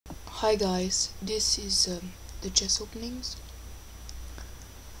Hi guys, this is the chess openings,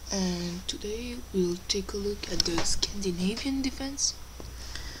 and today we'll take a look at the Scandinavian defense,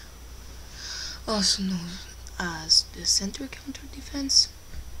 also known as the center counter defense.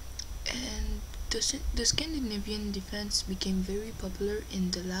 And the Scandinavian defense became very popular in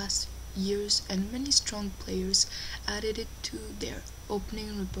the last years, and many strong players added it to their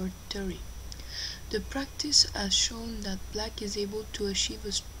opening repertoire. The practice has shown that black is able to achieve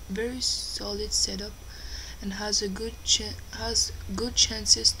a very solid setup and has good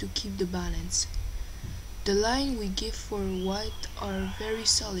chances to keep the balance. The line we give for white are very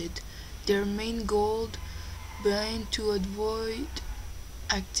solid. Their main goal being to avoid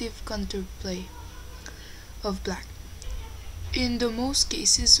active counterplay of black. In the most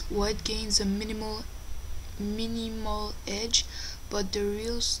cases, white gains a minimal edge, but the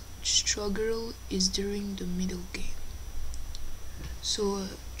real struggle is during the middle game. So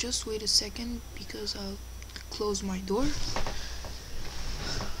just wait a second because I'll close my door.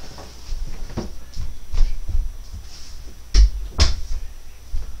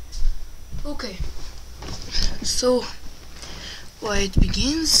 Okay, so white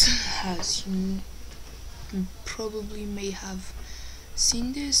begins. As you probably may have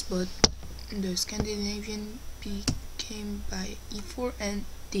seen this, but the Scandinavian became by e4 and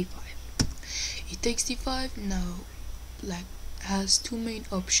d5. It takes d5. Now black has two main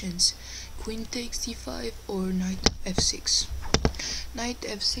options: queen takes d5 or knight f6. Knight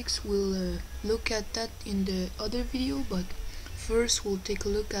f6, we'll look at that in the other video, but first we'll take a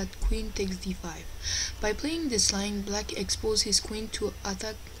look at queen takes d5. By playing this line, black exposes his queen to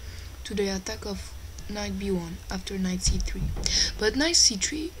the attack of knight b1 after knight c3. But knight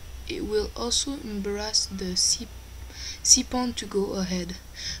c3, it will also embarrass the c pawn to go ahead.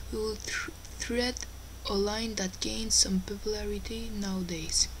 We will thread a line that gains some popularity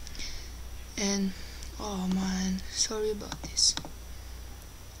nowadays. And oh man, sorry about this.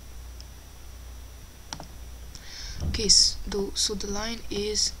 Okay, so the line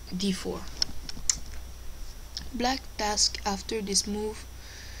is d4. Black task after this move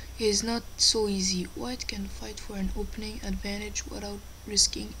is not so easy. White can fight for an opening advantage without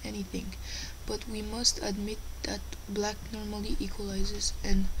risking anything, but we must admit that black normally equalizes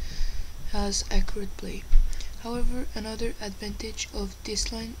and has accurate play. However, another advantage of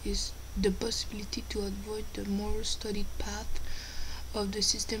this line is the possibility to avoid the more studied path of the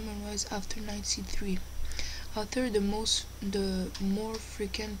system arise after knight c3. After the more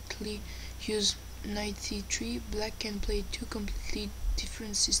frequently used knight c3, black can play two completely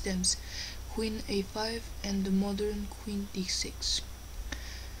different systems: queen a5 and the modern queen d6.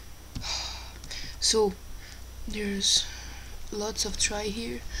 So there's lots of try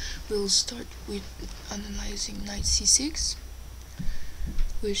here. We'll start with analyzing knight c6,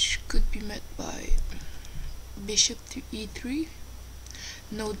 which could be met by bishop to e3.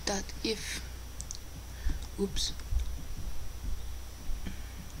 Note that if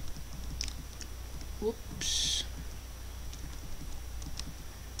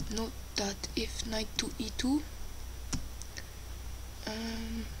note that if knight to e2,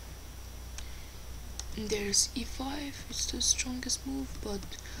 there's e5. It's the strongest move, but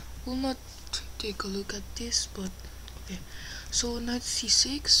we'll not take a look at this. But okay, so knight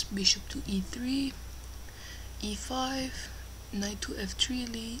c6, bishop to e3, e5, knight to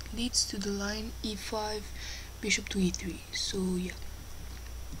f3 leads to the line e5, bishop to e3. So yeah,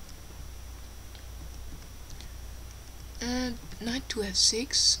 and knight to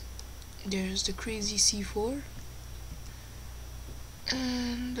f6, there's the crazy c4,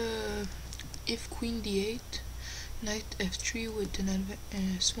 and if queen d8, knight f3 with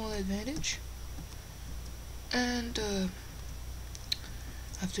a small advantage, and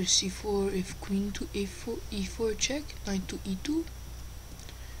after c4, if queen to a4, e4 check, knight to e2,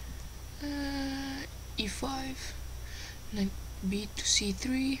 e5, knight b to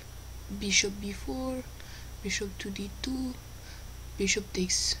c3, bishop b4, bishop to d2, bishop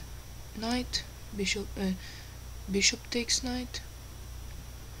takes knight, bishop takes knight,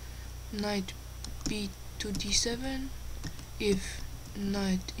 knight b to d7. If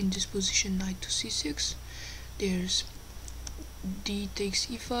knight in this position, knight to c6, there's d takes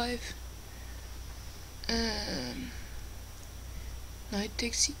e5, knight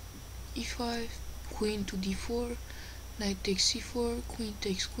takes e5, queen to d4, knight takes c4, queen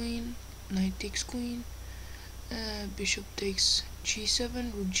takes queen, knight takes queen, bishop takes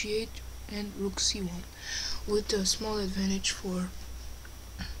g7, rook g8, and rook c1, with a small advantage for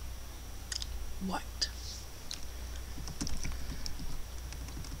white.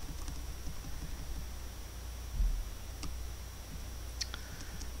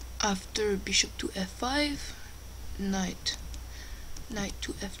 After bishop to f5, knight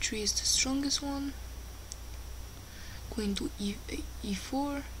to f3 is the strongest one. Queen to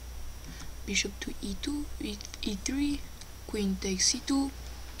e4, bishop to e2, e3, queen takes c2.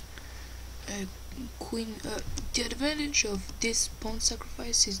 The advantage of this pawn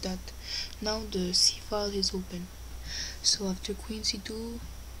sacrifice is that now the c file is open. So after queen c2,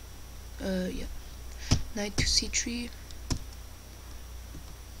 knight to c3,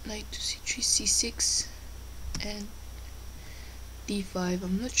 c6, and d5.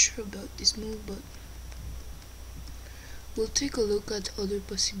 I'm not sure about this move, but we'll take a look at other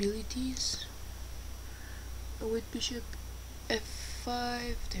possibilities. With bishop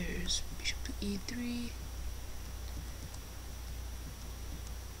f5, there's bishop to e3.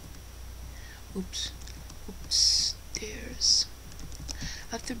 Oops, there's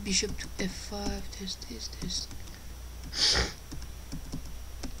after bishop to f5, there's this.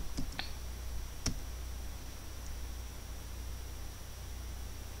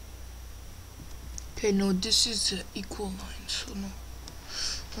 Okay, no, this is equal line, so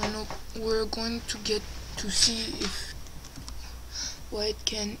no, we're going to get to see if white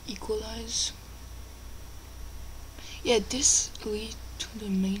can equalize. Yeah, this leads to the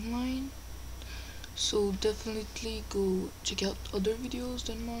main line, so definitely go check out other videos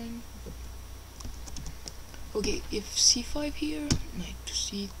than mine. Okay, if c5 here, knight to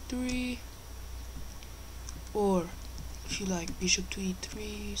c3, or if you like, bishop to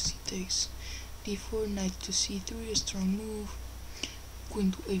e3, c takes d4, knight to c3, a strong move,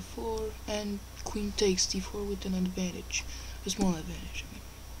 queen to a4, and queen takes d4 with an advantage, a small advantage. I mean,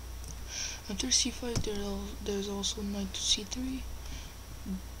 after c5, there's also knight to c3,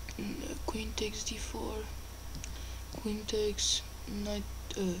 queen takes d4, queen takes knight.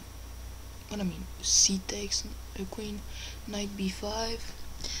 C takes queen, knight b5,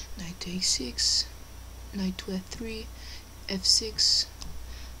 knight to a6, knight to f3, f6,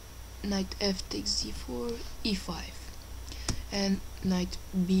 knight f takes d4, e5, and knight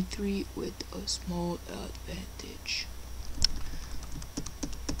b3 with a small advantage.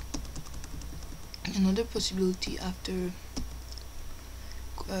 Another possibility after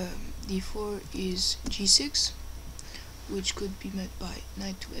d4 is g6, which could be met by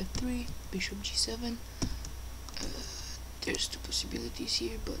knight to f3, bishop g7. There's two possibilities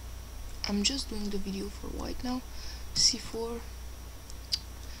here, but I'm just doing the video for white now. c4,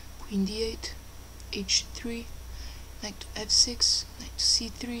 queen d8, h3, knight to f6, knight to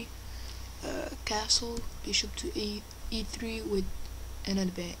c3, castle, bishop to e3 with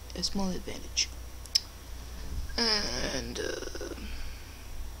a small advantage. And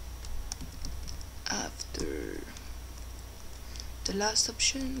after the last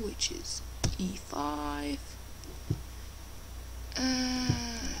option, which is e5,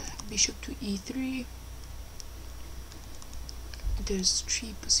 bishop to e3, there's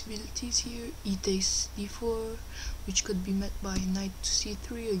three possibilities here. E takes d4, which could be met by knight to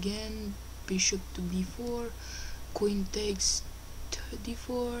c3 again, bishop to b4, queen takes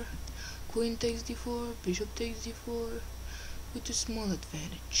d4, queen takes d4, bishop takes d4 with a small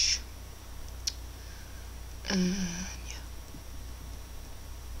advantage.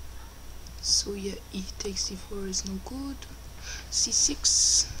 So yeah, e takes d4 is no good.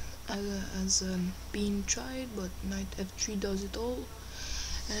 c6 has been tried, but knight f3 does it all.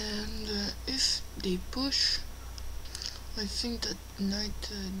 And if they push, I think that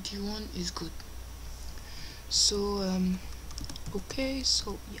knight d1 is good. So okay,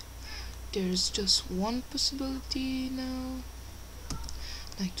 so yeah, there's just one possibility now,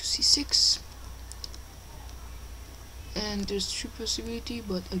 knight to c6, and there's three possibility,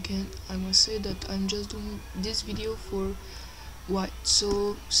 but again I must say that I'm just doing this video for white,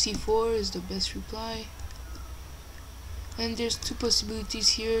 so c4 is the best reply. And there's two possibilities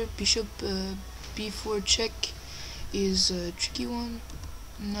here. Bishop b4 check is a tricky one,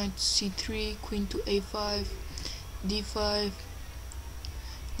 knight c3, queen to a5, d5,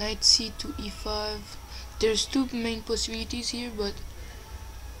 knight c to e5. There's two main possibilities here, but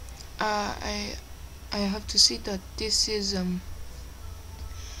I have to say that this is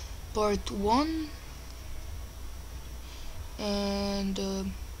part 1, and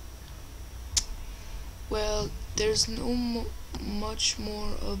well, there's no much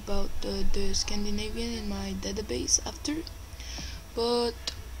more about the Scandinavian in my database after, but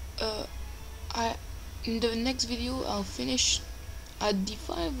in the next video I'll finish at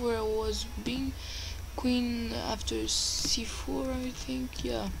d5, where I was being queen after c4, I think.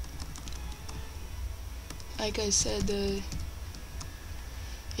 Yeah, like I said,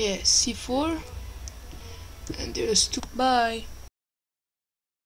 yeah, c4, and there's two. Bye.